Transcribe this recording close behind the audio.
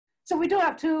So we do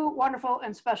have two wonderful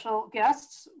and special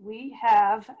guests. We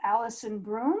have Allison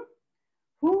Broom,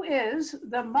 who is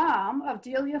the mom of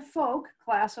Delia Folk,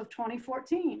 class of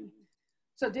 2014.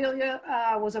 So Delia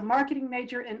was a marketing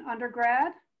major in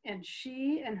undergrad, and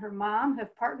she and her mom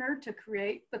have partnered to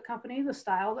create the company, The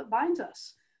Style That Binds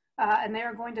Us. And they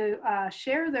are going to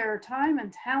share their time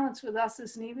and talents with us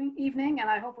this evening, and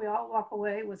I hope we all walk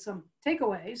away with some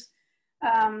takeaways.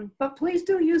 But please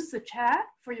do use the chat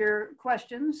for your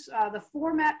questions. The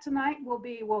format tonight will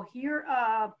be, we'll hear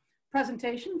a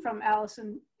presentation from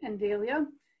Allison and Delia.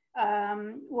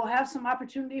 We'll have some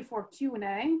opportunity for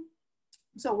Q&A.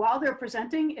 So while they're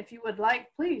presenting, if you would like,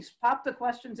 please pop the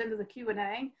questions into the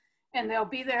Q&A, and they'll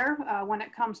be there when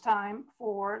it comes time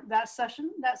for that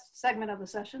session, that segment of the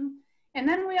session. And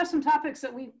then we have some topics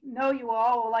that we know you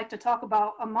all will like to talk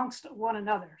about amongst one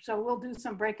another. So we'll do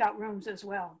some breakout rooms as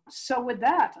well. So with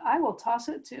that, I will toss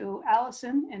it to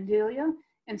Allison and Delia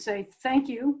and say thank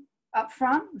you up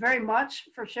front very much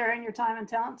for sharing your time and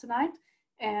talent tonight.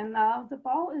 And the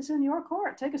ball is in your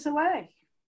court. Take us away.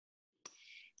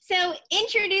 So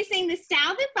introducing The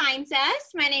Style That Binds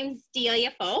Us, my name is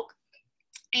Delia Folk,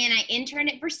 and I interned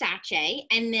at Versace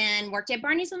and then worked at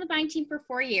Barney's on the buying team for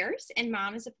 4 years, and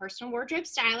Mom is a personal wardrobe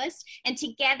stylist. And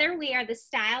together we are The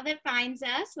Style That Binds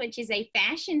Us, which is a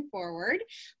fashion-forward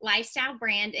lifestyle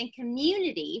brand and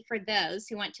community for those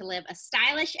who want to live a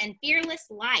stylish and fearless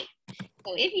life.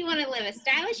 So if you want to live a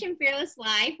stylish and fearless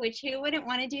life, which who wouldn't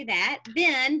want to do that,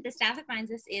 then The Style That Binds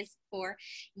Us is for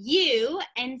you.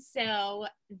 And so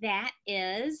that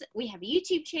is, we have a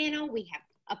YouTube channel, we have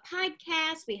a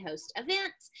podcast, we host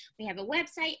events, we have a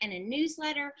website and a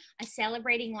newsletter, a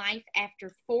Celebrating Life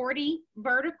After 40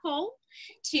 vertical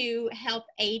to help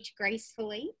age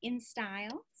gracefully in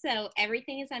style. So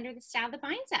everything is under The Style That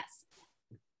Binds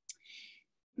Us.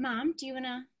 Mom, do you want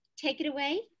to take it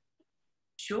away?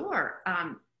 Sure.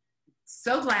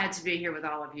 So glad to be here with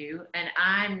all of you. And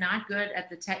I'm not good at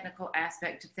the technical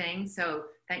aspect of things. So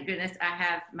thank goodness I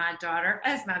have my daughter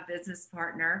as my business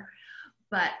partner.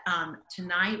 But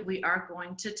tonight we are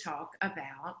going to talk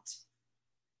about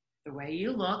the way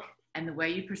you look and the way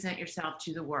you present yourself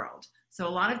to the world. So a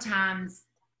lot of times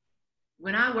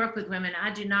when I work with women,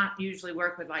 I do not usually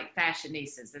work with like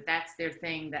fashionistas, that's their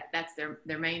thing, that's their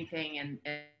main thing. And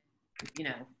you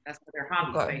know, that's what their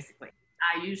hobby basically.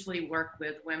 I usually work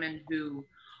with women who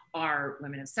are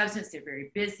women of substance. They're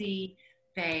very busy.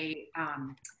 They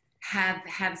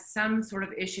have some sort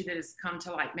of issue that has come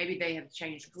to light. Maybe they have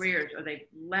changed careers, or they've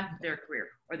left their career,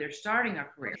 or they're starting a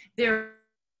career. There are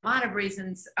a lot of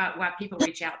reasons why people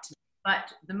reach out to me.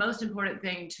 But the most important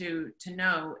thing to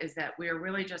know is that we're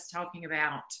really just talking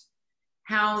about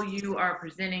how you are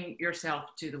presenting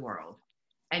yourself to the world.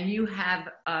 And you have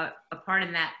a part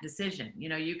in that decision. You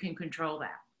know, you can control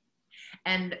that.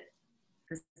 And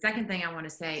the second thing I want to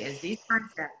say is these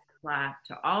concepts apply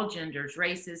to all genders,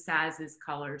 races, sizes,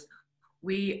 colors.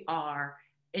 We are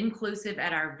inclusive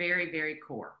at our very, very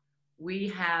core. We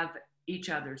have each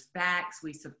other's backs.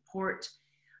 We support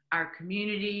our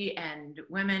community and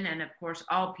women, and of course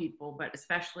all people, but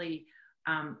especially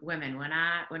women. When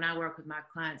I work with my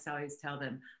clients, I always tell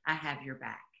them I have your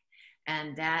back.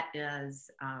 And that is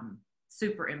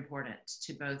super important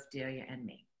to both Delia and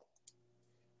me.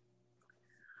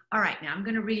 All right, now I'm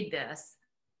going to read this.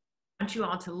 I want you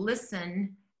all to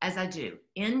listen as I do.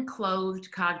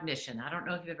 Enclothed cognition. I don't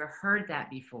know if you've ever heard that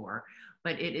before,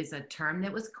 but it is a term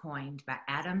that was coined by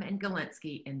Adam and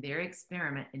Galinsky in their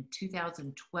experiment in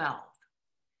 2012.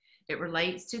 It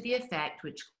relates to the effect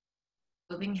which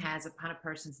clothing has upon a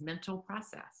person's mental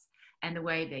process and the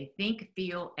way they think,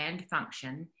 feel, and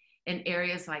function in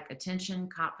areas like attention,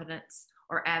 confidence,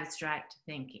 or abstract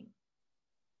thinking.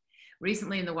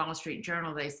 Recently in the Wall Street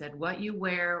Journal, they said, what you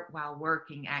wear while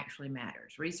working actually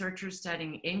matters. Researchers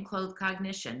studying enclothed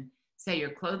cognition say your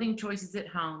clothing choices at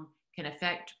home can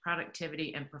affect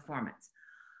productivity and performance.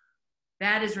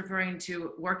 That is referring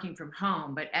to working from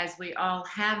home, but as we all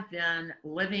have been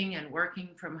living and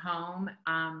working from home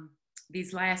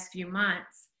these last few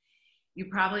months, you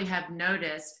probably have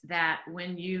noticed that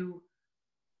when you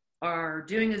are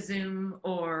doing a Zoom,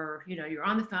 or you're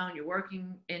on the phone, you're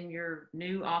working in your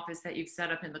new office that you've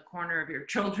set up in the corner of your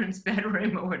children's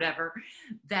bedroom or whatever,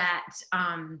 that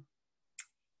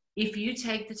if you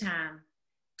take the time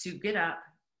to get up,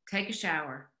 take a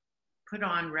shower, put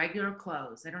on regular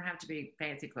clothes, they don't have to be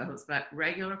fancy clothes, but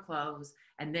regular clothes,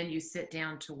 and then you sit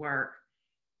down to work,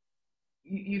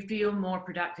 you feel more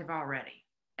productive already.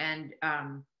 And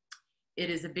it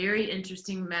is a very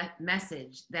interesting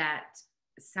message that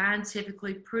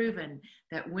scientifically proven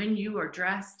that when you are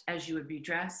dressed as you would be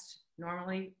dressed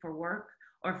normally for work,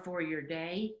 or for your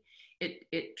day,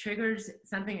 it triggers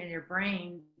something in your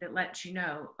brain that lets you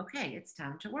know, okay, it's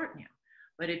time to work now.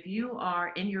 But if you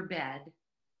are in your bed,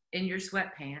 in your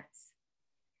sweatpants,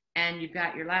 and you've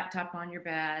got your laptop on your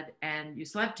bed, and you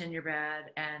slept in your bed,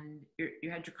 and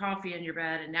you had your coffee in your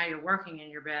bed, and now you're working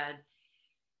in your bed,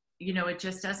 you know, it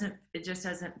just doesn't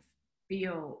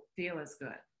feel as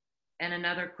good. And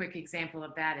another quick example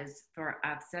of that is,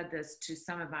 I've said this to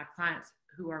some of my clients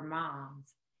who are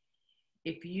moms.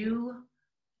 If you,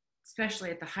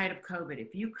 especially at the height of COVID,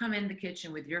 if you come in the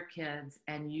kitchen with your kids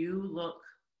and you look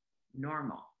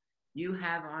normal, you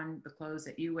have on the clothes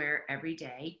that you wear every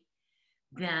day,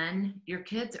 then your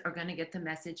kids are going to get the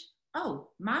message, oh,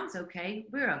 mom's okay,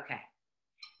 we're okay.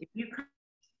 If you come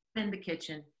in the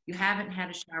kitchen, you haven't had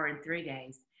a shower in 3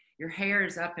 days, your hair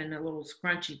is up in a little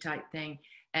scrunchy type thing,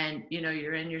 and you know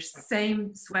you're in your same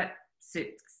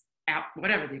sweatsuits, out,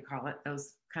 whatever you call it,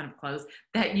 those kind of clothes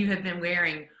that you have been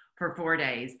wearing for 4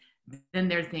 days, then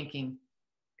they're thinking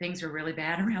things are really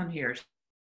bad around here.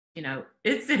 You know,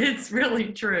 it's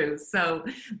really true. So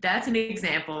that's an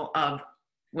example of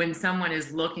when someone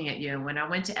is looking at you. When I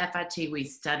went to FIT, we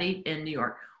studied in New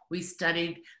York. We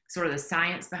studied sort of the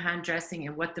science behind dressing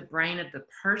and what the brain of the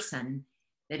person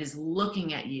that is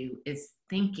looking at you is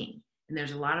thinking. And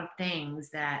there's a lot of things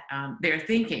that they're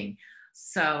thinking.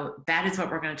 So that is what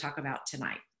we're going to talk about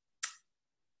tonight.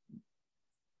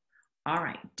 All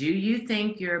right. Do you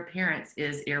think your appearance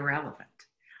is irrelevant?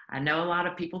 I know a lot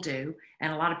of people do.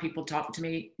 And a lot of people talk to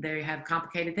me. They have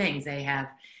complicated things.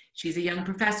 She's a young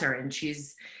professor, and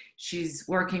she's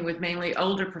working with mainly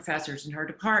older professors in her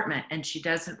department, and she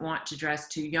doesn't want to dress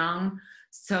too young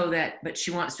but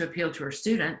she wants to appeal to her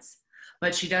students,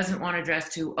 but she doesn't want to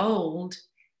dress too old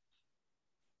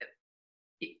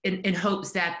in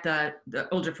hopes that the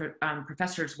older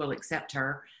professors will accept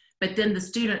her, but then the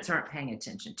students aren't paying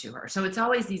attention to her. So it's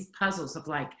always these puzzles of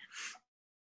like,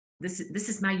 this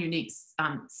is my unique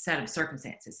set of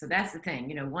circumstances. So that's the thing,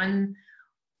 you know, one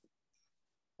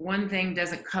thing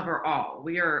doesn't cover all.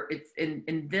 It's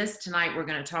in this tonight, we're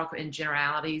going to talk in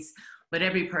generalities, but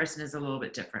every person is a little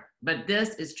bit different. But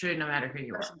this is true no matter who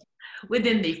you are.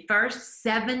 Within the first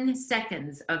 7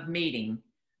 seconds of meeting,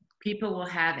 people will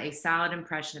have a solid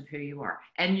impression of who you are.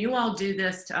 And you all do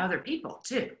this to other people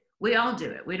too. We all do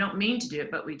it. We don't mean to do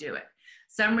it, but we do it.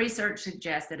 Some research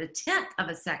suggests that 1/10 of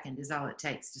a second is all it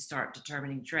takes to start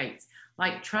determining traits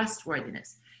like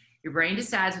trustworthiness. Your brain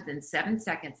decides within 7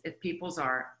 seconds if people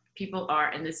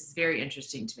are, and this is very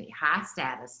interesting to me, high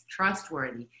status,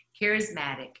 trustworthy,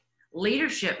 charismatic,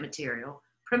 leadership material,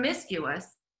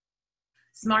 promiscuous,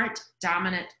 smart,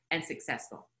 dominant, and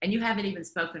successful. And you haven't even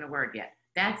spoken a word yet.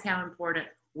 That's how important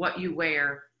what you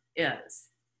wear is.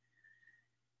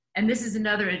 And this is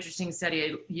another interesting study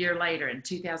a year later in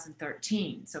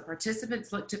 2013. So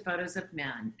participants looked at photos of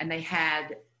men, and they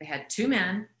had 2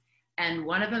 men, and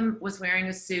one of them was wearing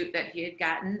a suit that he had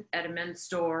gotten at a men's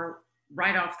store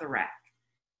right off the rack.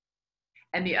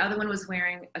 And the other one was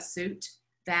wearing a suit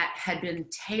that had been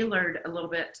tailored a little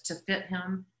bit to fit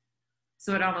him.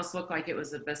 So it almost looked like it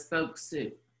was a bespoke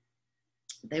suit.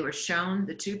 They were shown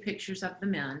the 2 pictures of the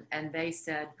men, and they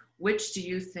said, which do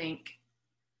you think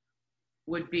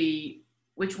would be,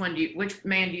 which man do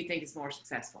you think is more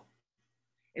successful?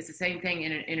 It's the same thing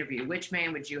in an interview. Which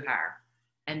man would you hire?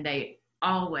 And they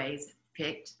always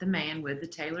picked the man with the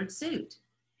tailored suit.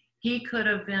 He could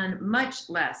have been much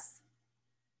less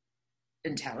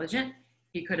intelligent.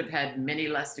 He could have had many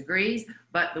less degrees,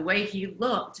 but the way he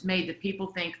looked made the people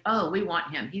think, oh, we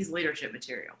want him. He's leadership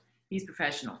material. He's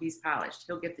professional. He's polished.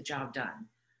 He'll get the job done.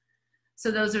 So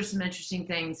those are some interesting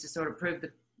things to sort of prove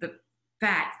the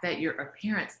fact that your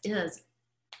appearance is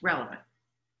relevant.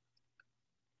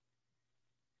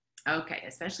 Okay,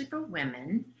 especially for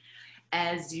women,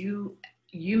 as you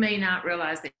may not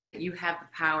realize that you have the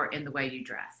power in the way you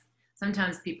dress.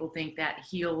 Sometimes people think that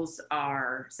heels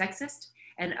are sexist,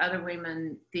 and other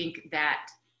women think that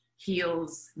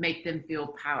heels make them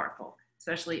feel powerful,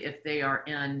 especially if they are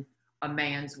in a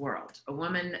man's world. A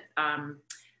woman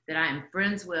that I am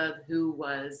friends with who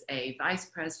was a vice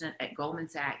president at Goldman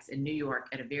Sachs in New York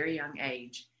at a very young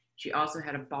age. She also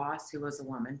had a boss who was a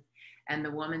woman. And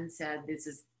the woman said, this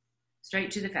is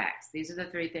straight to the facts. These are the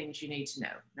 3 things you need to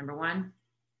know. Number 1,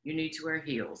 you need to wear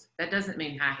heels. That doesn't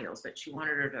mean high heels, but she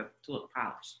wanted her to look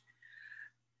polished.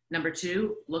 Number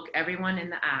 2, look everyone in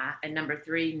the eye. And number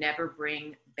 3, never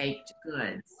bring baked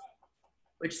goods,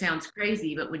 which sounds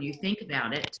crazy, but when you think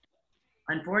about it,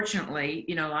 unfortunately,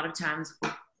 you know, a lot of times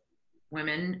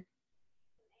women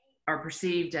are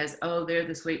perceived as, oh, they're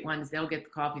the sweet ones. They'll get the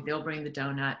coffee. They'll bring the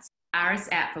donuts. Iris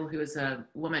Apfel, who is a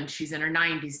woman, she's in her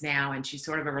 90s now, and she's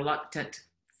sort of a reluctant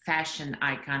fashion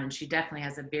icon, and she definitely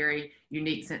has a very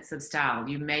unique sense of style.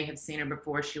 You may have seen her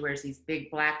before. She wears these big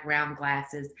black round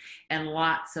glasses and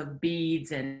lots of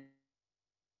beads and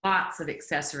lots of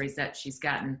accessories that she's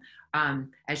gotten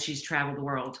as she's traveled the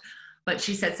world. But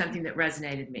she said something that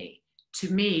resonated me.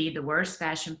 To me, the worst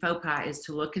fashion faux pas is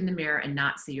to look in the mirror and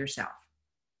not see yourself.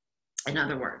 In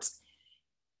other words,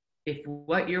 if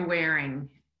what you're wearing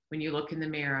when you look in the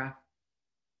mirror,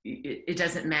 it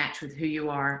doesn't match with who you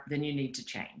are, then you need to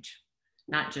change.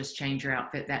 Not just change your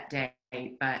outfit that day,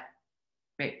 but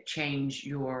change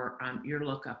your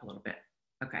look up a little bit.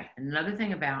 Okay, another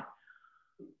thing about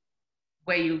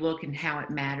way you look and how it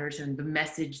matters and the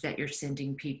message that you're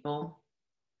sending people.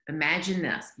 Imagine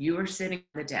this, you are sitting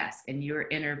at the desk and you're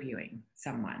interviewing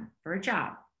someone for a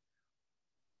job.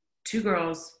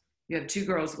 You have two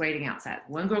girls waiting outside.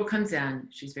 One girl comes in,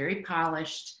 she's very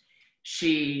polished.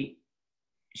 She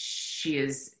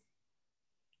is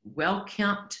well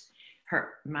kempt.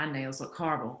 My nails look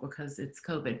horrible because it's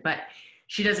COVID, but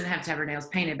she doesn't have to have her nails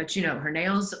painted, but you know, her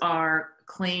nails are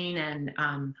clean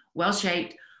and well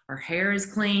shaped. Her hair is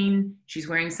clean. She's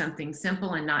wearing something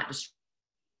simple and not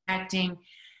distracting.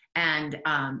 And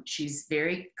she's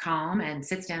very calm and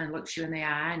sits down and looks you in the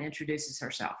eye and introduces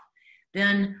herself.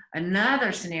 Then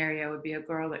another scenario would be a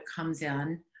girl that comes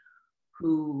in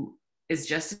who is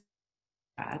just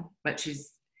bad, but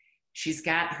she's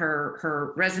got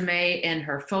her resume in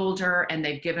her folder, and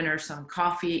they've given her some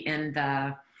coffee in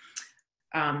the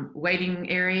waiting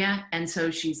area. And so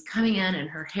she's coming in and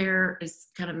her hair is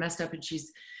kind of messed up, and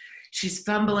she's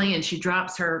fumbling and she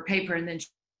drops her paper, and then she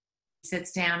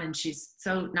sits down and she's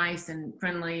so nice and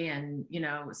friendly and, you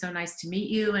know, so nice to meet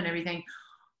you and everything.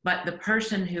 But the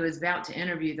person who is about to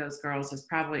interview those girls has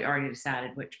probably already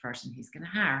decided which person he's going to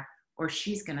hire or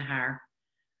she's going to hire,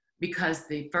 because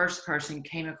the first person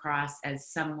came across as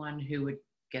someone who would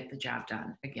get the job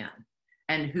done again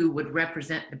and who would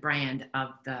represent the brand of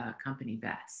the company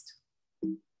best.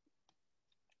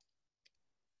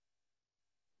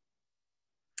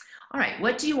 All right,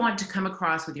 what do you want to come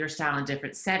across with your style in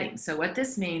different settings? So what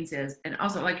this means is, and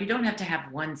also like you don't have to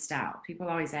have one style. People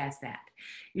always ask that.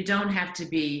 You don't have to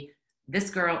be this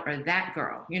girl or that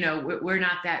girl. You know, we're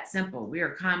not that simple. We are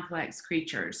complex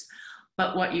creatures.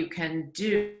 But what you can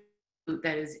do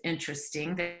that is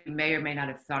interesting that you may or may not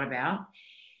have thought about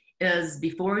is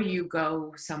before you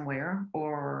go somewhere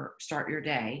or start your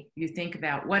day, you think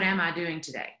about, what am I doing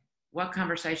today? What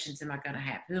conversations am I going to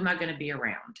have? Who am I going to be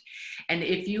around? And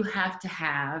if you have to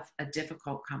have a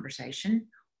difficult conversation,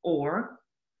 or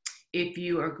if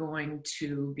you are going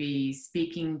to be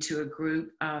speaking to a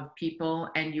group of people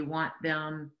and you want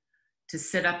them to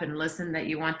sit up and listen, that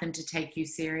you want them to take you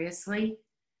seriously,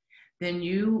 then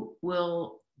you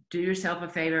will do yourself a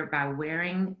favor by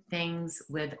wearing things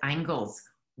with angles,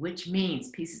 which means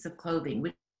pieces of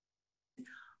clothing,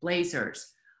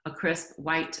 blazers, a crisp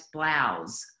white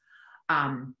blouse,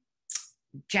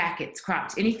 jackets,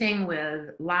 crops, anything with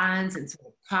lines and sort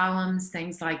of columns,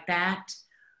 things like that,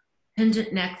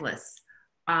 pendant necklace,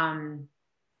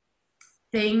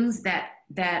 things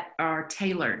that are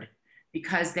tailored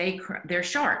because they're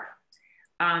sharp.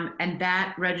 And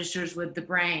that registers with the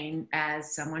brain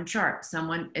as someone sharp,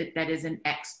 someone that is an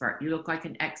expert. You look like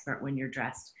an expert when you're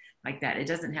dressed like that. It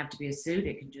doesn't have to be a suit.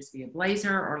 It can just be a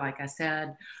blazer, or like I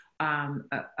said,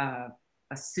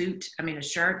 a suit, a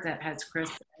shirt that has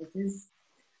crisp edges.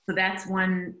 So that's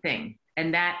one thing.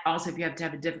 And that also, if you have to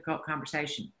have a difficult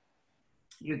conversation,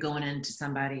 you're going into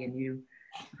somebody and you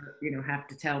have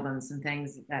to tell them some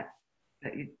things that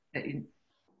you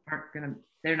aren't gonna,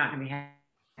 they're not gonna be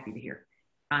happy to hear.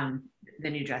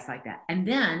 Then you dress like that. And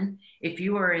then if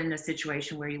you are in a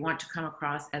situation where you want to come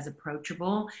across as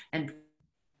approachable and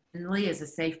friendly, as a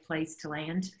safe place to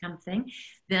land kind of thing,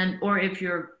 then, or if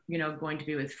you're, going to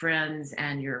be with friends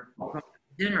and you're going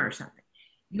to dinner or something,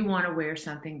 you want to wear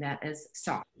something that is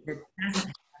soft, that doesn't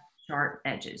have sharp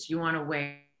edges. You want to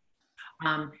wear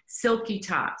silky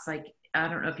tops. Like, I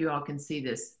don't know if you all can see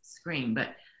this screen, but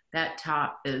that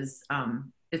top is,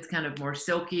 it's kind of more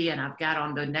silky, and I've got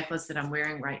on the necklace that I'm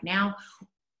wearing right now,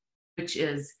 which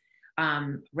is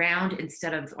round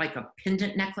instead of like a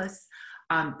pendant necklace.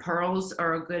 Pearls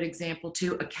are a good example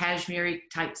too. A cashmere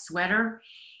type sweater,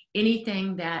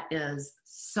 anything that is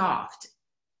soft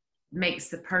makes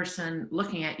the person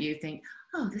looking at you think,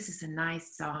 oh, this is a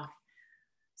nice, soft,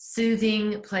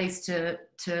 soothing place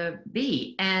to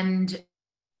be. And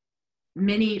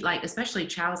many, like especially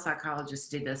child psychologists,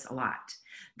 do this a lot.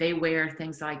 They wear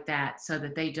things like that so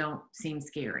that they don't seem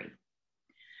scary.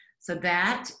 So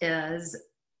that is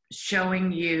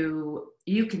showing you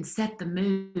can set the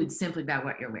mood simply by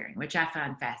what you're wearing, which I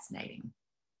find fascinating.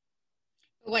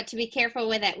 What to be careful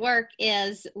with at work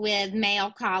is with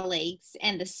male colleagues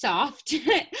and the soft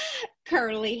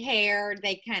curly hair.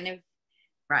 They kind of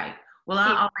Right. Well,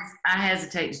 I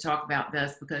hesitate to talk about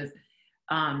this because,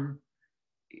 um,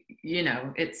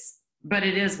 but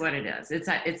it is what it is.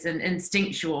 It's an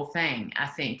instinctual thing, I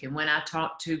think. And when I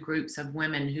talk to groups of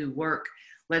women who work,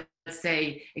 let's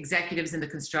say executives in the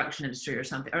construction industry or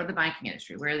something, or the banking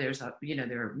industry, where there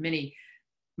are many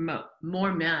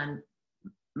more men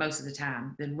most of the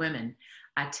time than women,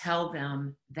 I tell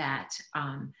them that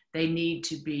they need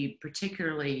to be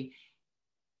particularly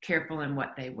careful in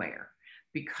what they wear,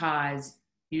 because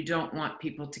you don't want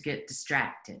people to get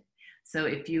distracted. So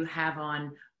if you have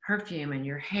on perfume and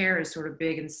your hair is sort of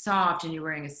big and soft and you're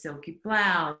wearing a silky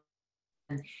blouse,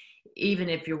 and even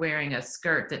if you're wearing a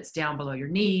skirt that's down below your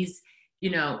knees,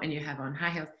 and you have on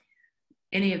high heels,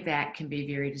 any of that can be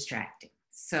very distracting.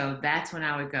 So that's when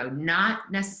I would go,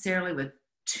 not necessarily with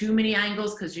too many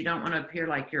angles, because you don't want to appear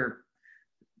like you're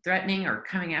threatening or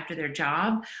coming after their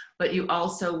job, but you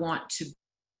also want to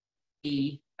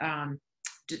be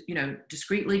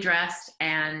discreetly dressed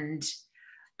and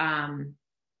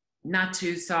not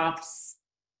too soft,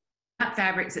 not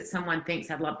fabrics that someone thinks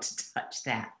I'd love to touch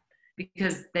that,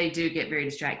 because they do get very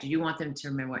distracted. You want them to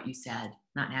remember what you said,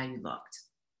 not how you looked.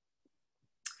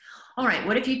 All right,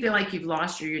 what if you feel like you've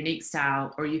lost your unique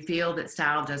style, or you feel that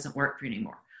style doesn't work for you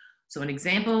anymore? So an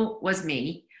example was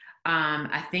me.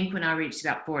 I think when I reached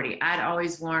about 40, I'd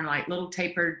always worn like little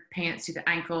tapered pants to the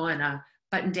ankle and a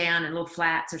button down and little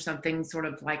flats or something, sort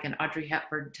of like an Audrey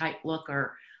Hepburn type look,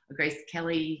 or a Grace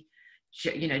Kelly,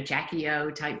 Jackie O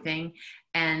type thing.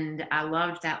 And I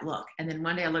loved that look. And then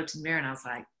one day I looked in the mirror and I was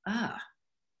like, oh,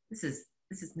 this is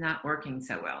not working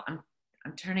so well. I'm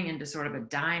turning into sort of a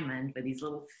diamond with these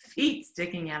little feet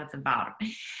sticking out at the bottom.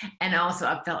 And also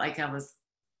I felt like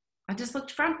I just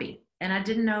looked frumpy, and I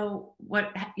didn't know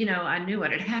I knew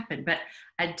what had happened, but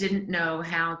I didn't know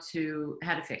how to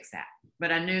fix that.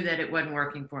 But I knew that it wasn't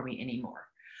working for me anymore.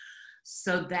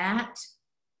 So there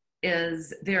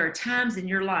are times in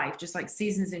your life, just like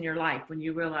seasons in your life, when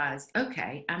you realize,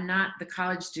 okay, I'm not the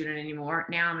college student anymore.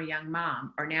 Now I'm a young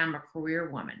mom, or now I'm a career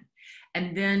woman.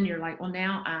 And then you're like, well,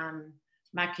 now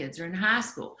my kids are in high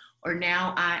school, or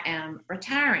now I am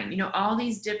retiring. All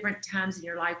these different times in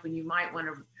your life when you might want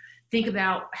to think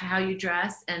about how you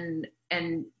dress and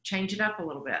change it up a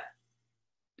little bit.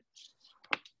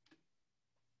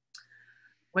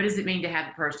 What does it mean to have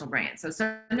a personal brand? So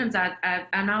sometimes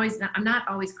I'm not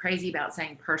always crazy about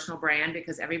saying personal brand,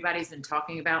 because everybody's been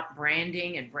talking about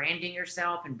branding and branding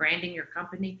yourself and branding your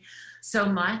company so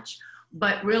much.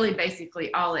 But really,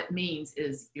 basically, all it means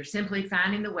is you're simply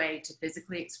finding the way to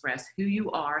physically express who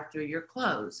you are through your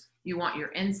clothes. You want your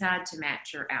inside to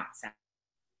match your outside.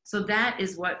 So that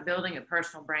is what building a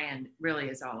personal brand really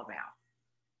is all about.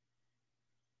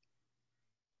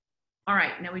 All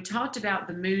right, now we talked about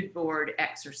the mood board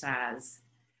exercise.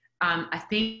 I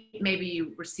think maybe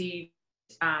you received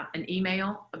an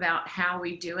email about how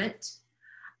we do it.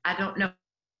 I don't know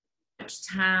how much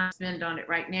time to spend on it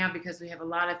right now, because we have a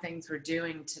lot of things we're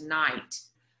doing tonight.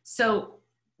 So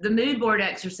the mood board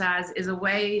exercise is a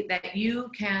way that you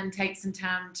can take some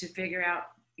time to figure out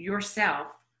yourself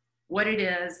what it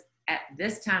is at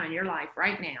this time in your life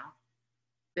right now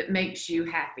that makes you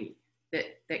happy,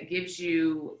 that gives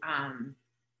you,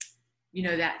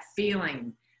 that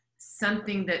feeling,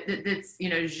 something that's,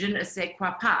 je ne sais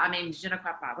quoi pas, je ne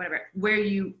crois pas, whatever, where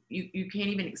you can't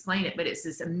even explain it, but it's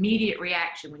this immediate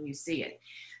reaction when you see it.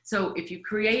 So if you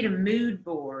create a mood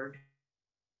board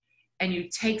and you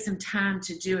take some time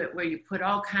to do it, where you put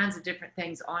all kinds of different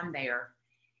things on there,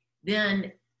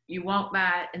 then you walk by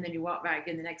it, and then you walk by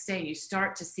again the next day, and you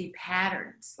start to see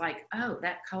patterns like, oh,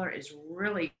 that color is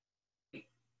really,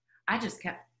 I just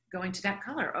kept going to that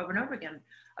color over and over again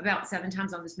about 7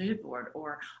 times on this mood board.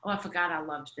 Or, oh, I forgot I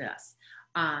loved this.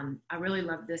 I really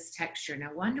love this texture. Now,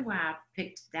 I wonder why I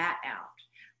picked that out.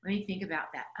 Let me think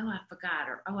about that. Oh, I forgot.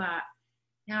 Or,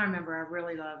 now I remember I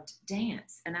really loved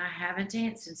dance, and I haven't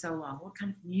danced in so long. What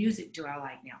kind of music do I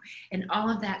like now? And all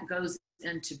of that goes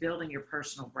into building your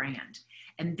personal brand.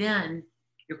 And then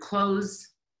your clothes,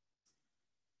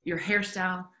 your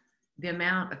hairstyle, the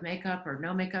amount of makeup or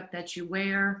no makeup that you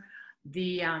wear,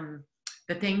 the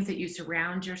things that you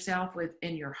surround yourself with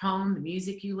in your home, the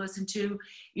music you listen to,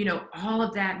 all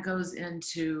of that goes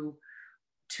into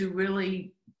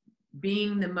really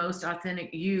being the most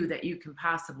authentic you that you can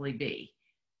possibly be.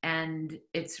 And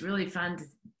it's really fun to,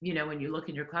 when you look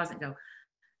in your closet and go,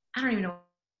 I don't even know what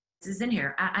this is in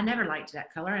here. I never liked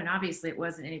that color, and obviously it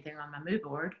wasn't anything on my mood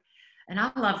board. And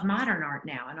I love modern art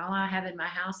now, and all I have in my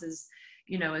house is,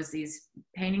 you know, is these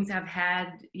paintings I've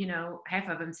had, you know, half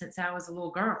of them since I was a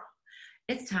little girl.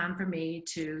 It's time for me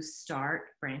to start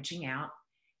branching out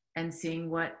and seeing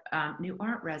what new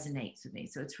art resonates with me.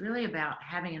 So it's really about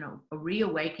having a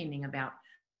reawakening about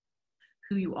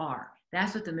who you are.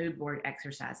 That's what the mood board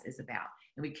exercise is about.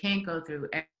 And we can't go through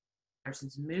every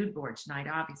person's mood board tonight,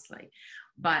 obviously.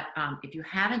 But if you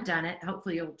haven't done it,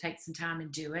 hopefully you'll take some time and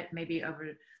do it, maybe over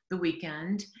the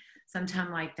weekend,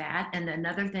 sometime like that. And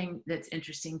another thing that's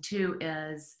interesting too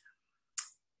is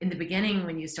in the beginning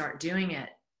when you start doing it,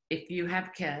 if you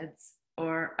have kids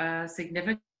or a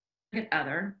significant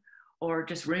other or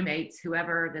just roommates,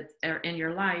 whoever that are in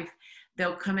your life,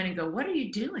 they'll come in and go, what are you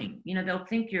doing? You know, they'll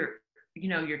think you're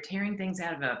tearing things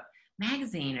out of a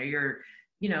magazine, or you're,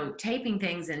 you know, taping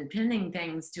things and pinning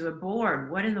things to a board.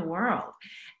 What in the world?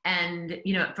 And,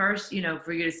 you know, at first, you know,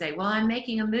 for you to say, well, I'm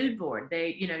making a mood board,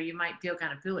 they, you know, you might feel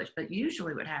kind of foolish, but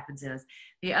usually what happens is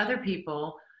the other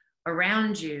people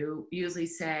around you usually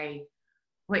say,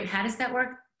 wait, how does that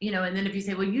work? You know, and then if you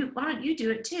say, well, why don't you do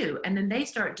it too? And then they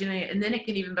start doing it, and then it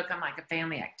can even become like a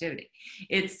family activity.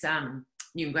 It's,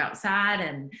 you can go outside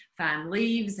and find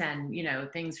leaves and, you know,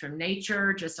 things from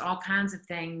nature, just all kinds of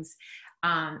things.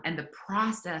 And the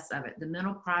process of it, the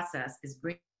mental process, is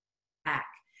bringing back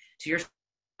to your,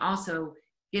 also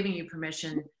giving you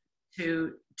permission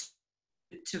to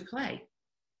play.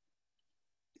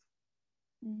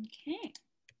 Okay.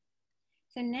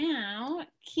 So now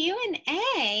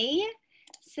Q&A.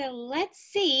 So let's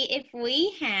see if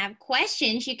we have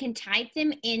questions. You can type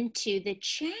them into the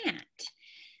chat.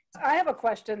 I have a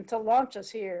question to launch us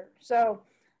here. So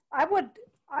I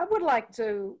would like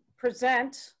to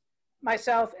present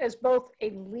myself as both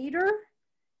a leader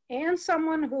and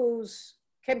someone who's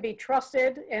can be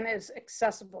trusted and is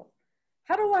accessible.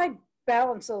 How do I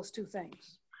balance those two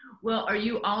things? Well, are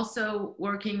you also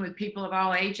working with people of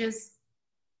all ages?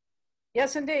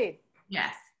 Yes, indeed.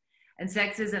 Yes, and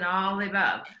sexes and all the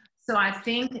above. So I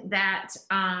think that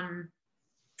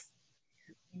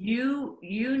you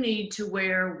need to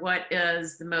wear what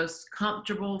is the most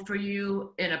comfortable for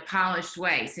you in a polished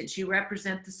way. Since you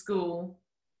represent the school,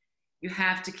 you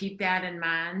have to keep that in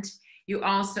mind. You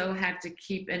also have to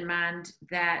keep in mind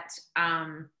that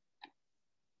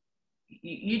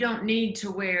you don't need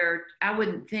to wear, I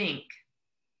wouldn't think,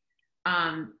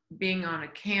 being on a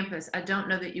campus, I don't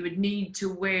know that you would need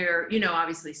to wear, you know,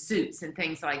 obviously suits and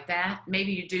things like that.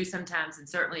 Maybe you do sometimes, and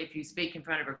certainly if you speak in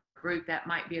front of a group, that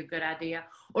might be a good idea.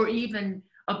 Or even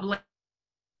a blazer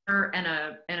and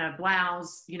a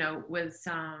blouse, you know, with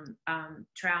some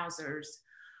trousers,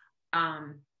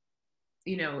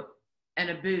 you know, and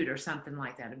a boot or something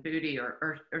like that, a bootie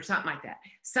or something like that.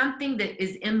 Something that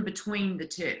is in between the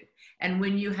two. And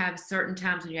when you have certain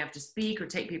times when you have to speak or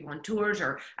take people on tours,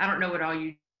 or I don't know what all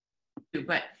you do,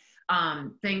 but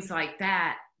things like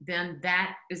that, then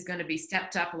that is going to be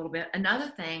stepped up a little bit. Another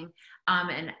thing,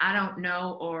 and I don't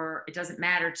know, or it doesn't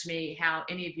matter to me how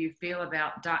any of you feel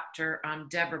about Dr.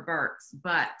 Deborah Birx,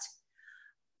 but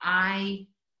I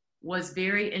was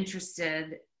very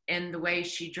interested in the way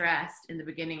she dressed in the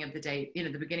beginning of the day, you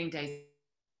know, the beginning days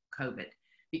of COVID,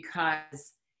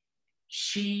 because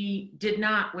she did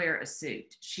not wear a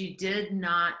suit. She did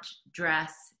not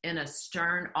dress in a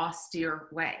stern, austere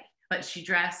way, but she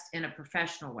dressed in a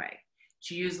professional way.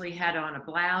 She usually had on a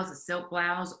blouse, a silk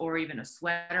blouse, or even a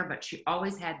sweater, but she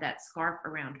always had that scarf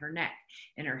around her neck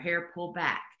and her hair pulled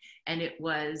back. And it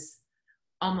was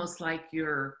almost like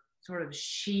your sort of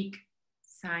chic,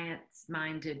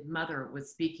 science-minded mother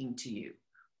was speaking to you,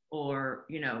 or,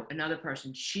 you know, another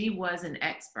person. She was an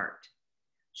expert.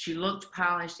 She looked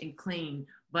polished and clean,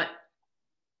 but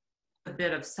a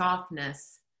bit of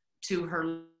softness to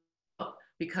her look,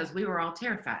 because we were all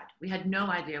terrified. We had no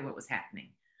idea what was happening.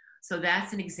 So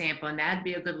that's an example, and that'd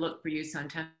be a good look for you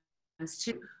sometimes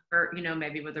too, or, you know,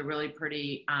 maybe with a really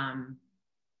pretty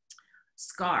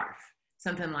scarf,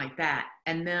 something like that.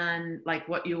 And then like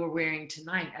what you were wearing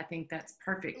tonight, I think that's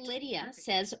perfect. Lydia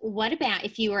says, what about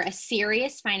if you were a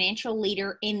serious financial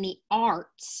leader in the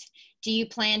arts? Do you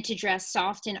plan to dress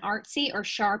soft and artsy or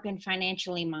sharp and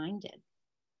financially minded?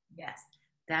 Yes,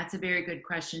 that's a very good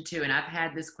question too. And I've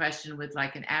had this question with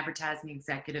like an advertising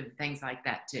executive, things like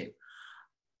that too.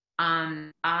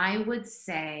 I would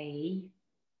say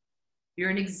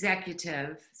you're an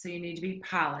executive, so you need to be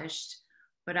polished,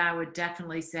 but I would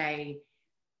definitely say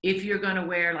if you're going to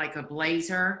wear like a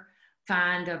blazer,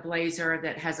 find a blazer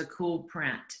that has a cool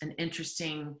print, an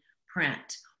interesting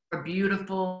print, or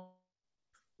beautiful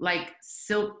like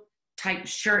silk type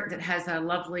shirt that has a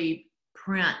lovely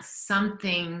print,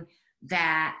 something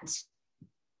that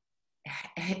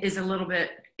is a little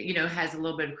bit, you know, has a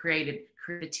little bit of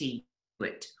creativity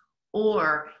it,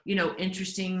 or, you know,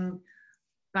 interesting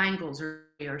bangles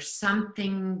or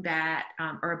something that,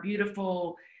 or a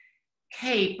beautiful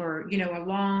cape or, you know, a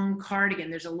long cardigan.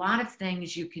 There's a lot of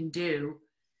things you can do,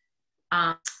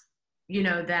 you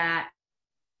know, that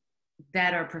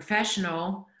are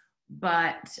professional,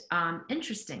 but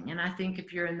interesting. And I think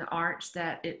if you're in the arts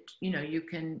that it, you know, you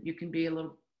can be a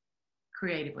little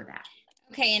creative with that.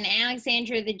 Okay, and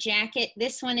Alexandra, the jacket,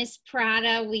 this one is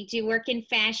Prada. We do work in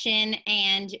fashion,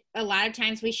 and a lot of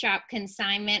times we shop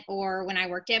consignment, or when I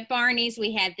worked at Barney's,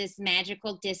 we had this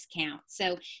magical discount.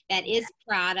 So that is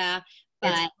Prada,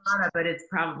 but it's Prada, but it's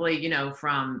probably, you know,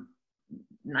 from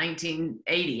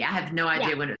 1980. I have no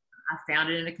idea when I found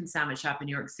it in a consignment shop in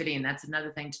New York City, and that's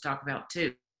another thing to talk about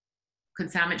too.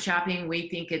 Consignment shopping, we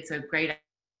think it's a great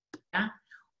idea.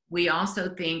 We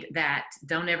also think that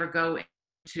don't ever go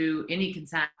to any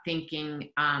consignment thinking,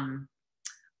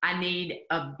 I need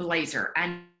a blazer, I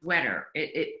need a sweater.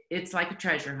 It's like a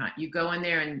treasure hunt. You go in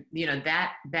there and, you know,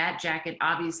 that jacket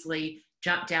obviously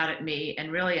jumped out at me.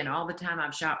 And really, in all the time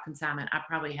I've shopped consignment, I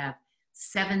probably have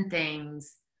 7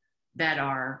 things that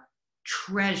are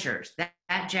treasures.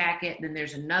 That jacket, then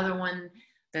there's another one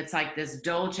that's like this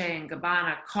Dolce &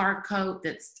 Gabbana car coat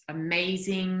that's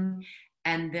amazing.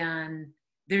 And then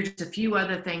there's just a few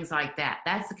other things like that.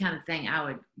 That's the kind of thing I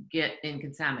would get in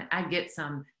consignment. I'd get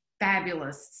some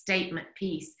fabulous statement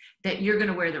piece that you're going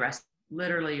to wear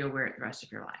literally you'll wear it the rest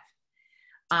of your life.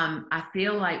 I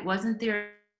feel like, wasn't there a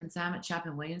consignment shop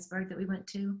in Williamsburg that we went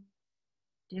to?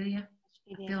 Delia?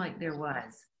 I feel like there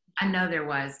was. I know there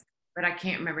was, but I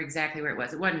can't remember exactly where it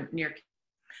was. It wasn't near.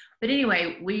 But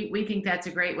anyway, we think that's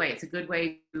a great way. It's a good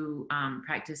way to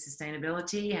practice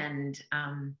sustainability and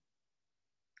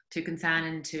to consign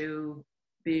and to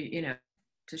be, you know,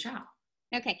 to shop.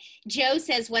 Okay. Joe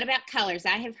says, what about colors?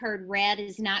 I have heard red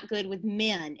is not good with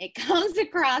men. It comes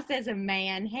across as a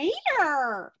man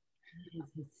hater.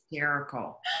 It's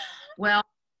hysterical. Well,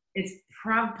 it's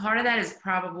part of that is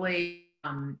probably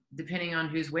depending on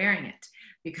who's wearing it,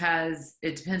 because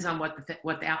it depends on what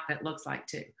the outfit looks like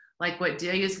too. Like what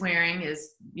Delia's wearing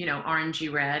is, you know, orangey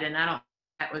red, and I don't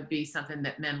think that would be something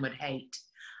that men would hate.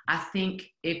 I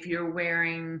think if you're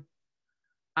wearing,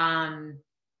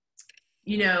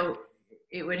 you know,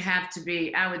 it would have to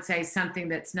be, I would say, something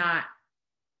that's not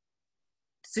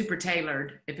super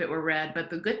tailored if it were red. But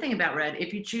the good thing about red,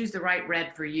 if you choose the right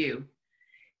red for you,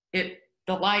 the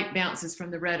light bounces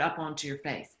from the red up onto your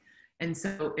face. And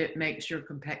so it makes your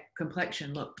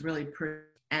complexion look really pretty.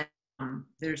 And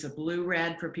there's a blue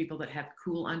red for people that have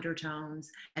cool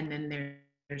undertones. And then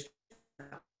there's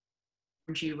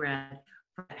orangey red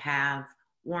that have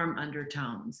warm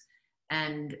undertones.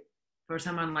 And for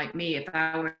someone like me, if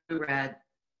I wear red,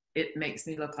 it makes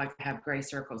me look like I have gray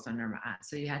circles under my eyes.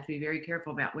 So you have to be very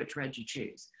careful about which red you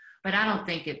choose. But I don't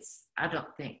think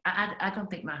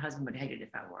my husband would hate it if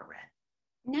I wore red.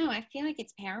 No, I feel like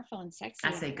it's powerful and sexy.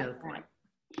 I say go for it.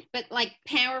 But like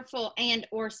powerful and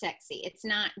or sexy. It's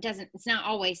not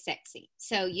always sexy.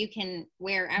 So you can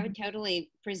wear, I would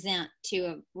totally present to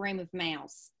a room of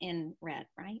males in red,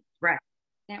 right? Right.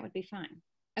 That would be fine.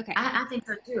 Okay. I think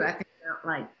so too. I think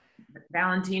like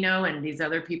Valentino and these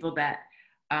other people that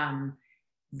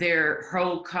their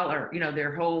whole color, you know,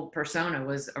 their whole persona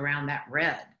was around that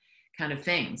red kind of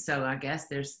thing. So I guess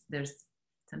there's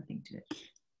something to it.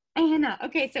 Anna,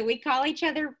 okay, so we call each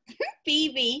other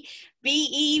Bebe,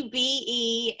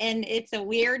 B-E-B-E, and it's a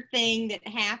weird thing that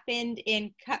happened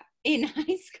in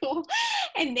high school,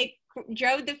 and it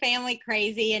drove the family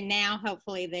crazy, and now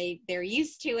hopefully they're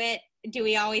used to it. Do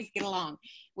we always get along?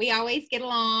 We always get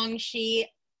along. She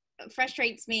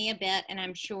frustrates me a bit, and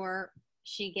I'm sure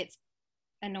she gets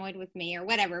annoyed with me or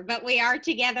whatever, but we are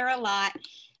together a lot.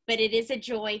 But it is a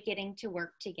joy getting to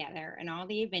work together and all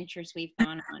the adventures we've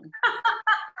gone on.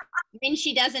 Then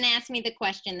she doesn't ask me the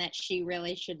question that she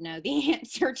really should know the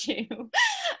answer to,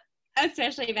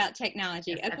 especially about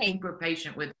technology. Yes, okay. I think we're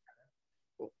patient with.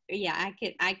 Yeah,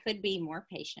 I could be more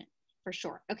patient for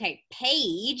sure. Okay,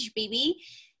 Paige, BB,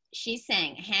 she's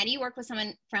saying, how do you work with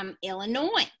someone from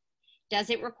Illinois? Does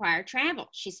it require travel?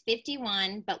 She's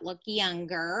 51, but look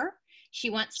younger. She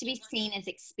wants to be seen as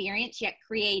experienced yet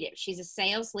creative. She's a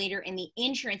sales leader in the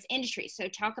insurance industry. So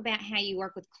talk about how you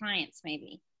work with clients,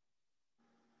 maybe.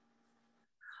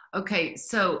 Okay,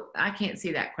 so I can't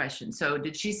see that question. So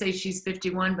did she say she's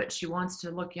 51, but she wants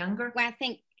to look younger? Well, I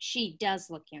think she does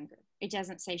look younger. It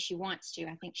doesn't say she wants to.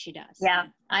 I think she does. Yeah,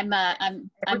 I'm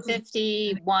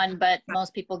 51, but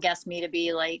most people guess me to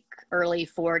be like early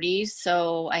 40s.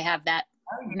 So I have that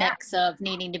mix of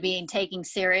needing to be taken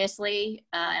seriously,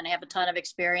 and I have a ton of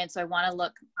experience. So I want to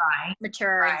look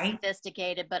mature and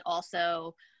sophisticated, but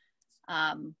also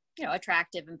you know,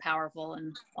 attractive and powerful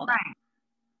and all that. Right.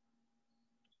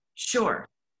 Sure.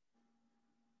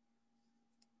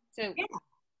 So Yeah.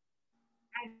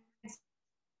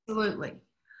 Absolutely.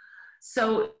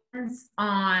 So it depends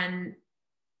on,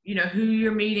 you know, who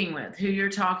you're meeting with, who you're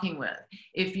talking with.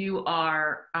 If you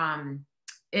are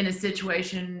in a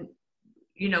situation,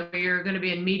 you know, where you're going to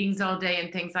be in meetings all day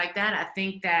and things like that, I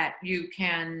think that you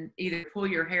can either pull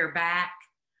your hair back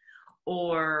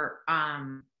or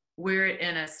wear it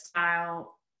in a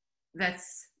style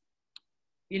that's,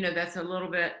 you know, that's a little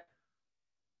bit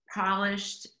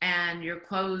polished and your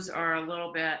clothes are a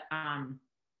little bit,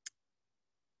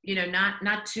 you know,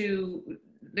 not too,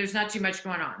 there's not too much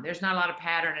going on. There's not a lot of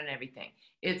pattern and everything.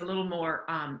 It's a little more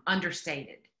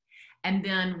understated. And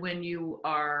then when you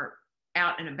are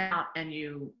out and about and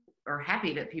you are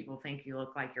happy that people think you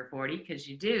look like you're 40, because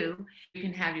you do, you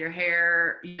can have your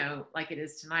hair, you know, like it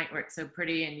is tonight where it's so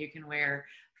pretty, and you can wear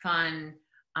fun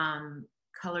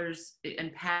colors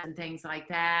and patterns and things like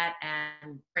that,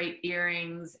 and great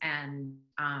earrings and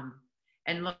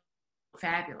look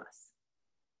fabulous.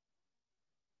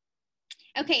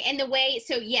 okay, and the way,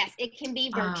 so yes, it can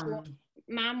be virtual.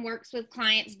 Mom works with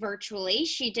clients virtually.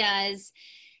 She does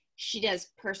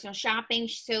personal shopping.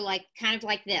 So like kind of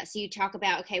like this, you talk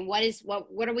about, okay, what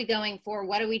are we going for?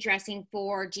 What are we dressing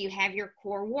for? Do you have your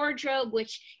core wardrobe,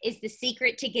 which is the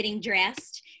secret to getting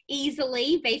dressed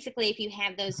easily? Basically, if you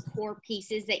have those core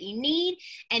pieces that you need,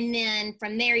 and then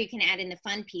from there you can add in the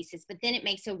fun pieces, but then it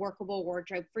makes a workable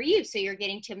wardrobe for you. So you're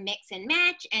getting to mix and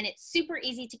match, and it's super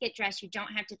easy to get dressed. You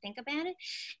don't have to think about it.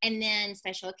 And then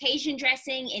special occasion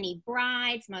dressing, any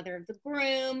brides, mother of the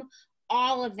groom,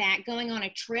 all of that, going on a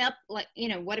trip, like, you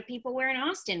know, what do people wear in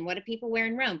Austin? What do people wear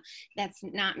in Rome? That's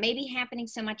not maybe happening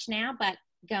so much now, but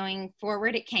going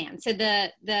forward it can. So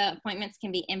the appointments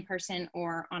can be in person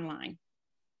or online.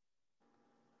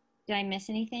 Did I miss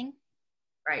anything?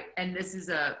 Right. And this is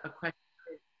a question.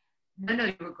 No,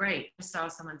 you were great. I saw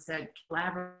someone said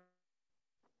collaborate.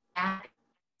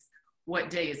 What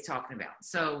Day is talking about.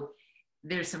 So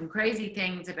there's some crazy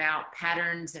things about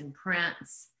patterns and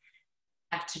prints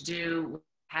have to do with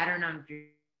pattern of your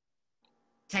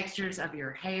textures of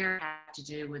your hair, have to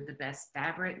do with the best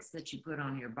fabrics that you put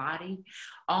on your body,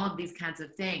 all of these kinds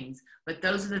of things. But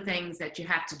those are the things that you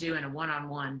have to do in a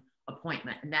one-on-one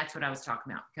appointment. And that's what I was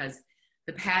talking about, because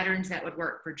the patterns that would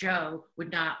work for Joe would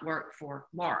not work for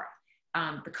Laura.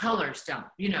 The colors don't,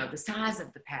 you know, the size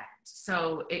of the patterns.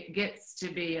 So it gets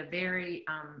to be a very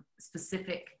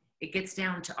specific, it gets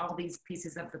down to all these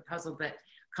pieces of the puzzle that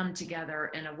come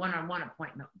together in a one-on-one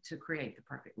appointment to create the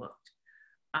perfect look.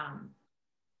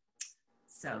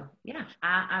 So yeah,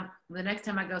 the next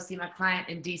time I go see my client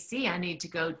in DC, I need to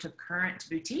go to Current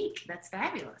Boutique. That's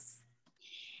fabulous.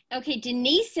 Okay,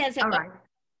 Denise says,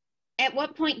 at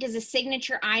what point does a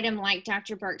signature item like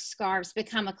Dr. Burke's scarves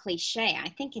become a cliche? I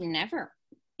think it never.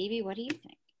 Evie, what do you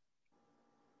think?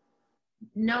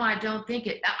 No, I don't think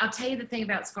it. I'll tell you the thing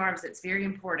about scarves that's very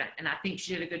important, and I think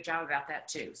she did a good job about that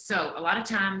too. So a lot of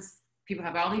times people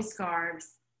have all these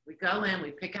scarves. We go in,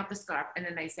 we pick out the scarf, and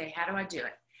then they say, how do I do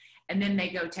it? And then they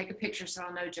go take a picture so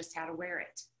I'll know just how to wear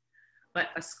it. But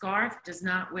a scarf does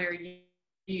not wear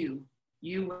you.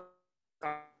 You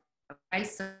wear a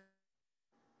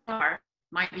scarf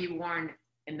might be worn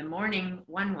in the morning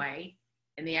one way,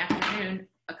 in the afternoon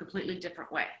a completely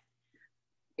different way.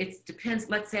 It depends.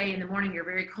 Let's say in the morning you're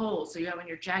very cold, so you have on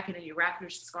your jacket and you wrap your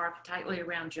scarf tightly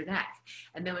around your neck.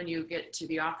 And then when you get to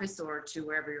the office or to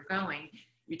wherever you're going,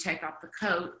 you take off the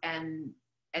coat and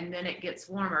then it gets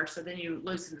warmer. So then you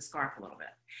loosen the scarf a little bit.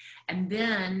 And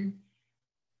then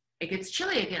it gets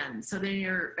chilly again. So then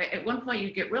at one point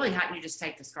you get really hot and you just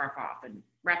take the scarf off and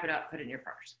wrap it up, put it in your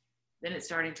purse. Then it's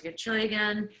starting to get chilly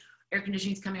again. Air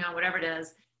conditioning's coming on, whatever it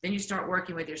is. Then you start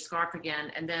working with your scarf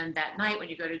again. And then that night when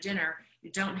you go to dinner, you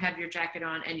don't have your jacket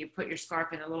on and you put your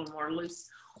scarf in a little more loose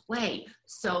way.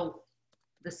 So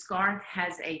the scarf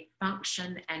has a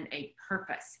function and a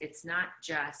purpose. It's not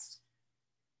just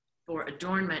for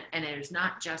adornment, and there's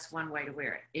not just one way to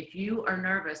wear it. If you are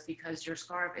nervous because your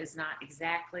scarf is not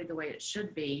exactly the way it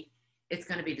should be, it's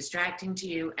going to be distracting to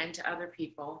you and to other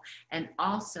people. And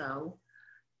also,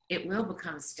 it will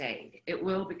become staid. It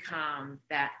will become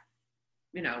that,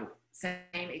 you know,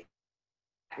 same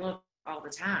look all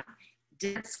the time.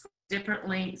 Different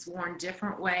lengths worn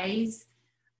different ways.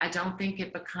 I don't think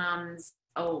it becomes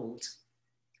old.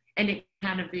 And it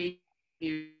kind of be,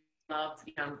 you love,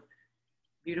 you know,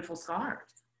 beautiful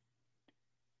scarves.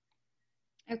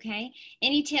 Okay.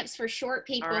 Any tips for short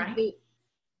people who,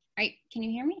 right, can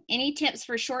you hear me? Any tips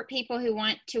for short people who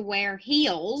want to wear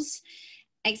heels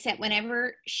except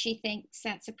whenever she thinks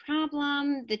that's a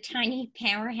problem, the tiny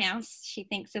powerhouse, she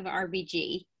thinks of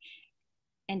RBG.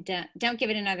 And don't give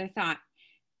it another thought.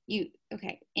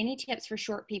 Okay, any tips for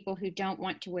short people who don't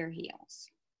want to wear heels?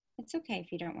 It's okay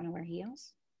if you don't want to wear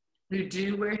heels. Who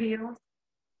do wear heels?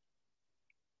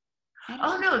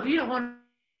 Oh, no, if you don't want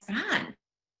to, fine.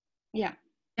 Yeah.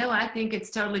 No, I think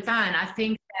it's totally fine. I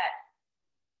think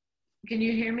that, can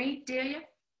you hear me, Delia?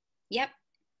 Yep.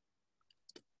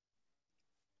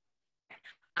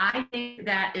 I think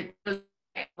that a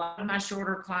lot of my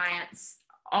shorter clients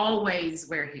always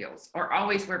wear heels or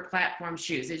always wear platform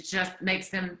shoes. It just makes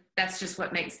them, that's just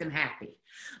what makes them happy.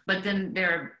 But then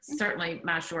there are certainly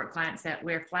my short clients that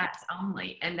wear flats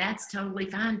only, and that's totally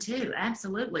fine too.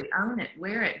 Absolutely. Own it,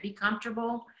 wear it, be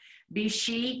comfortable, be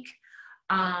chic.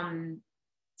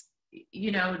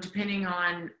 You know, depending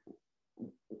on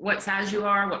what size you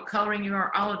are, what coloring you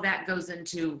are, all of that goes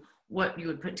into what you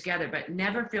would put together, but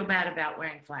never feel bad about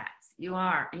wearing flats. You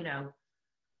are, you know,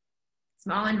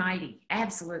 small and mighty.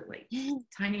 Absolutely.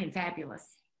 Tiny and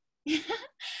fabulous.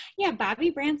 Yeah,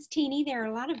 Bobbi Brown's teeny. There are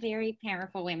a lot of very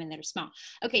powerful women that are small.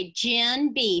 Okay,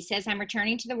 Jen B says, I'm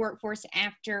returning to the workforce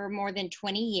after more than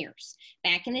 20 years.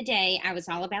 Back in the day, I was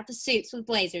all about the suits with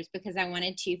blazers because I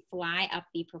wanted to fly up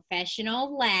the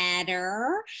professional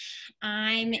ladder.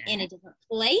 I'm in a different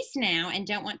place now and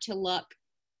don't want to look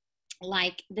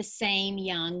like the same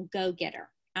young go-getter.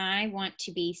 I want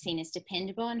to be seen as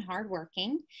dependable and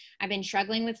hardworking. I've been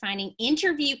struggling with finding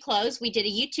interview clothes. We did a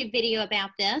YouTube video about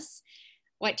this,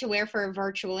 what to wear for a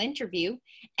virtual interview,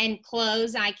 and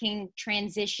clothes I can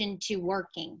transition to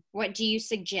working. What do you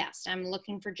suggest? I'm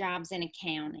looking for jobs in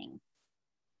accounting.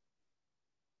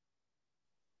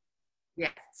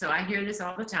 Yeah, so I hear this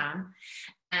all the time.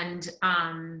 And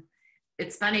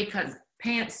it's funny because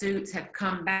pantsuits have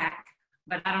come back,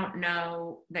 but I don't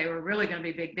know, they were really going to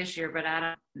be big this year, but I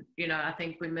don't, you know, I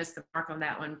think we missed the mark on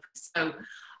that one. So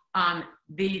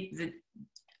the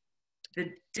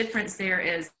difference there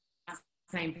is the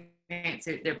same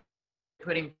pantsuit they're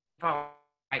putting forward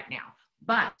right now.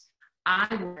 But I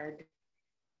would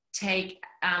take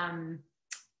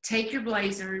your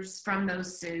blazers from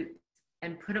those suits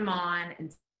and put them on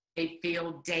and they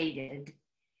feel dated.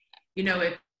 You know,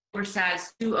 if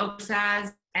oversized, too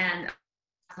oversized, and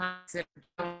clients that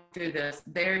are going through this,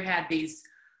 they had these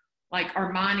like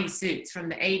Armani suits from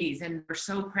the 80s and we're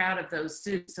so proud of those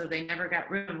suits, so they never got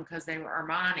rid of them because they were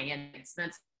Armani and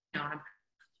expensive on them.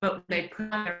 But when they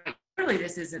put on, they're like, really,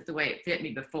 this isn't the way it fit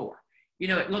me before. You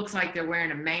know, it looks like they're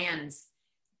wearing a man's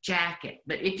jacket.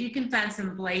 But if you can find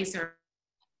some blazer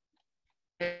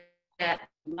that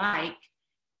like,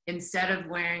 instead of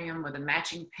wearing them with a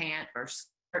matching pant or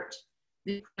skirt,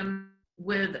 put them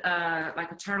with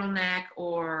like a turtleneck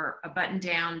or a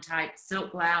button-down type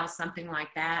silk blouse, something like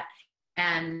that.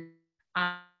 And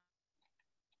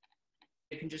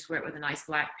you can just wear it with a nice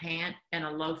black pant and a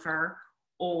loafer,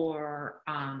 or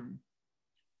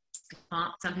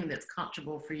something that's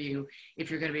comfortable for you if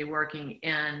you're going to be working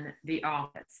in the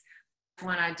office.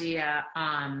 One idea,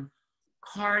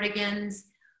 cardigans.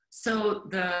 So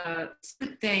the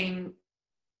thing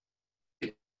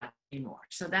anymore.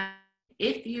 So that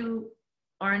if you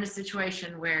are in a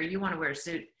situation where you want to wear a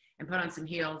suit and put on some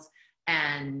heels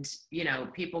and, you know,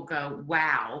 people go,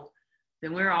 wow,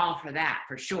 then we're all for that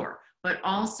for sure. But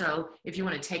also, if you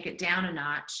want to take it down a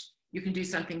notch, you can do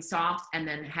something soft and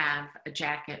then have a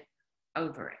jacket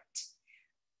over it.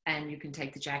 And you can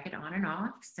take the jacket on and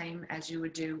off, same as you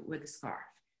would do with a scarf.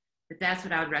 But that's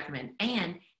what I would recommend.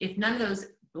 And if none of those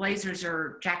blazers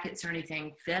or jackets or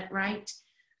anything fit right,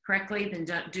 correctly, then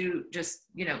just,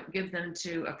 you know, give them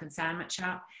to a consignment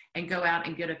shop and go out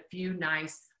and get a few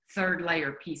nice third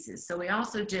layer pieces. So we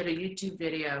also did a YouTube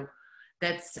video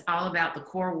that's all about the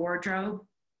core wardrobe,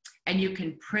 and you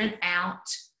can print out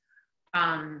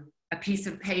a piece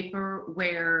of paper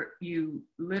where you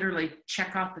literally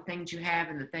check off the things you have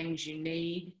and the things you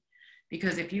need.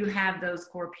 Because if you have those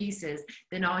core pieces,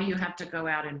 then all you have to go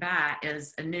out and buy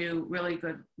is a new, really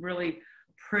good, really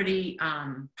pretty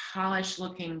polished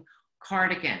looking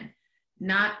cardigan,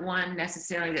 not one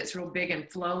necessarily that's real big and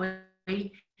flowy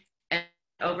and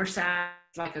oversized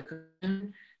like a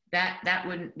cocoon. That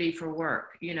wouldn't be for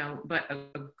work, you know, but a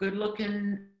good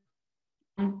looking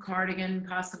cardigan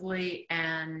possibly,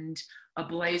 and a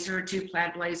blazer or two,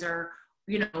 plaid blazer,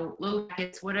 you know, little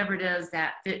jackets, whatever it is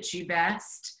that fits you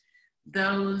best.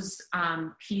 Those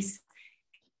pieces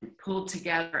pulled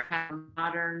together have a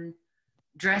modern,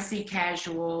 dressy,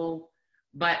 casual,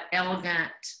 but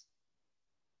elegant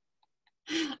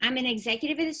I'm an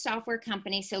executive at a software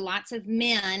company, so lots of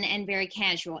men and very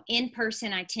casual. In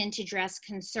person, I tend to dress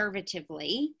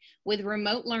conservatively. With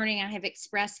remote learning, I have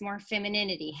expressed more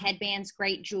femininity. Headbands,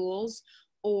 great jewels,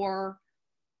 or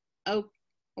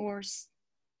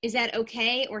is that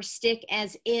okay? Or stick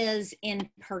as is in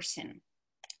person?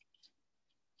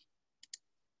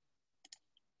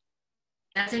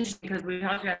 That's interesting because we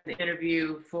talked about the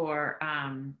interview for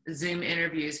Zoom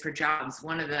interviews for jobs.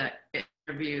 One of the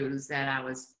interviews that I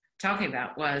was talking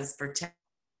about was for tech.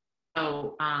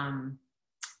 So,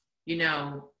 you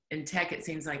know, in tech, it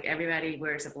seems like everybody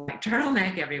wears a black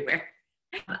turtleneck everywhere.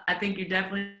 I think you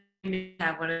definitely need to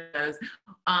have one of those.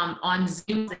 On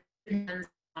Zoom, it depends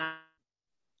on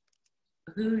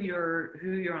who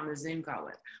you're on the Zoom call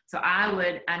with. So I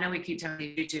know we keep telling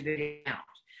you YouTube video out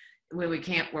when we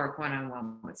can't work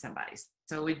one-on-one with somebody.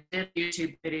 So we did a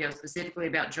YouTube video specifically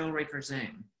about jewelry for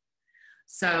Zoom.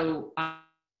 So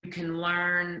you can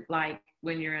learn, like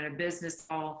when you're in a business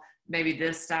call, maybe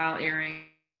this style earring,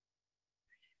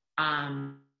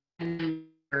 and then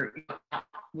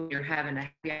when you're having a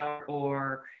happy hour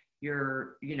or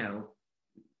you're, you know,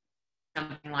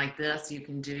 something like this, you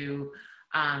can do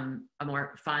a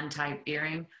more fun type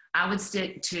earring. I would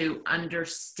stick to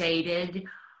understated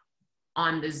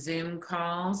on the Zoom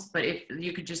calls, but if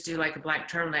you could just do like a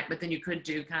black turtleneck, but then you could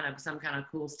do kind of some kind of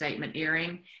cool statement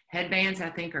earring. Headbands, I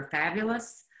think, are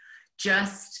fabulous.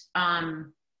 Just,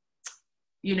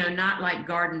 you know, not like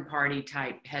garden party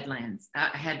type headbands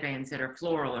that are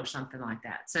floral or something like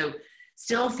that. So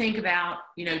still think about,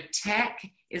 you know, tech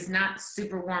is not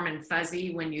super warm and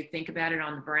fuzzy when you think about it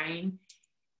on the brain.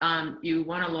 You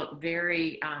want to look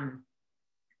very,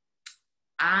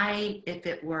 if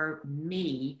it were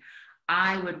me,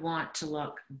 I would want to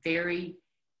look very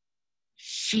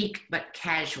chic but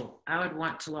casual. I would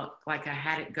want to look like I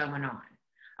had it going on.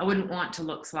 I wouldn't want to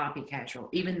look sloppy casual,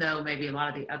 even though maybe a lot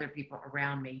of the other people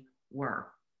around me were.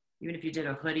 Even if you did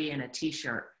a hoodie and a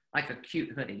t-shirt, like a cute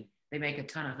hoodie. They make a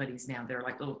ton of hoodies now. They're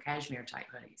like little cashmere type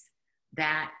hoodies.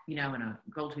 That, you know, and a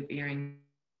gold hoop earring,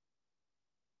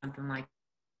 something like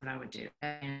what I would do.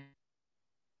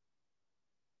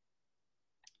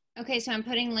 Okay, so I'm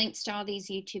putting links to all these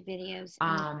YouTube videos.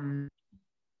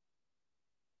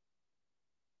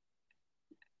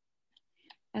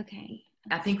 Okay.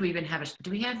 I think we even have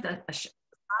do we have a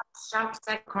shop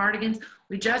set cardigans?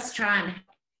 We just try and,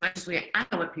 I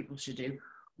know what people should do.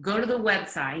 Go to the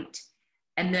website,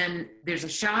 and then there's a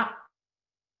shop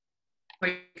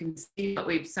where you can see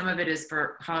what some of it is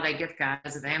for holiday gift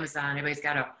guides of Amazon. Everybody's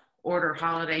got to order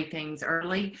holiday things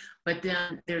early, but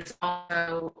then there's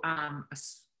also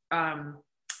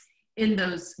in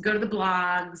those, go to the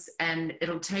blogs and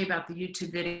it'll tell you about the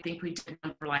YouTube video. I think we did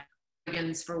them for like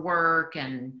cardigans for work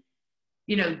and,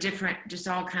 you know, different, just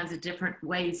all kinds of different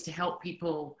ways to help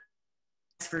people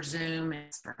for Zoom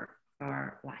and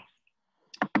for life.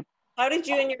 How did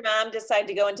you and your mom decide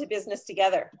to go into business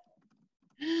together?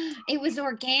 It was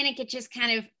organic. It just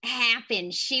kind of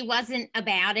happened. She wasn't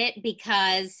about it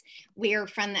because we're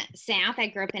from the South. I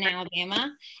grew up in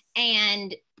Alabama,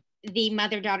 and the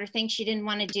mother-daughter thing, she didn't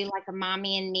want to do like a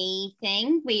mommy and me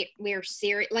thing. We're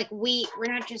serious, like we're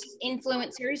not just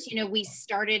influencers, you know. We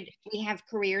have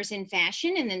careers in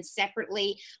fashion, and then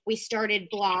separately we started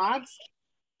blogs.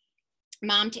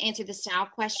 Mom to answer the style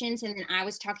questions, and then I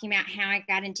was talking about how I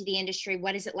got into the industry.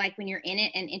 What is it like when you're in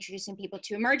it, and introducing people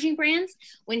to emerging brands.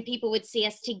 When people would see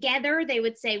us together, they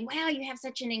would say, wow, you have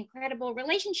such an incredible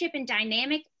relationship and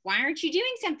dynamic. Why aren't you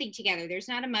doing something together? There's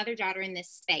not a mother-daughter in this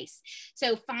space.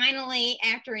 So finally,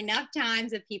 after enough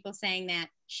times of people saying that,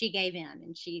 she gave in,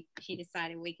 and she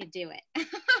decided we could do it.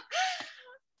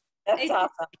 That's awesome.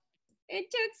 It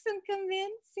took some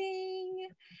convincing.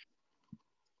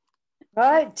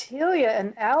 Right, Delia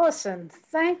and Allison,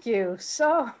 thank you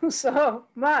so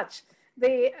much.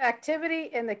 The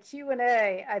activity in the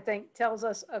Q&A, I think, tells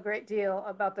us a great deal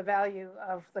about the value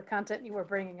of the content you were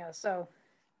bringing us. So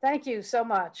thank you so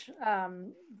much.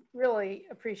 Really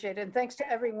appreciate it. And thanks to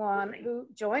everyone who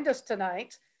joined us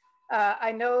tonight.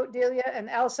 I know Delia and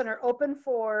Allison are open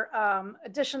for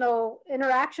additional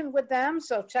interaction with them.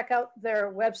 So check out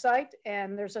their website,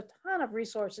 and there's a ton of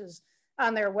resources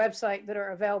on their website that are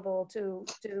available to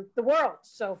the world.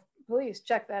 So please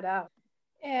check that out.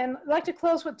 And I'd like to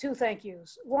close with two thank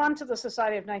yous. One to the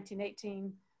Society of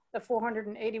 1918, the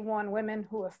 481 women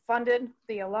who have funded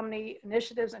the Alumni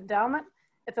Initiatives Endowment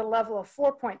at the level of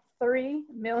 $4.3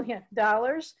 million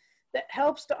that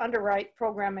helps to underwrite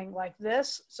programming like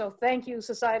this. So thank you,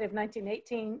 Society of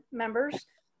 1918 members.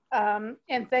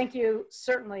 And thank you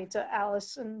certainly to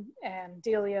Allison and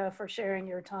Delia for sharing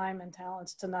your time and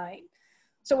talents tonight.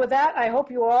 So with that, I hope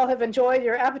you all have enjoyed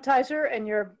your appetizer and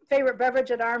your favorite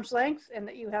beverage at arm's length, and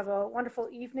that you have a wonderful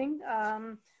evening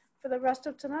for the rest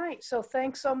of tonight. So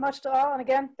thanks so much to all. And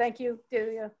again, thank you,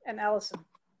 Delia and Allison.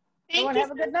 Everyone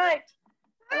have a good night.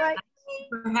 All right.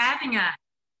 For having us.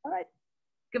 All right.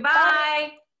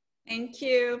 Goodbye. Thank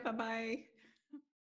you. Bye-bye.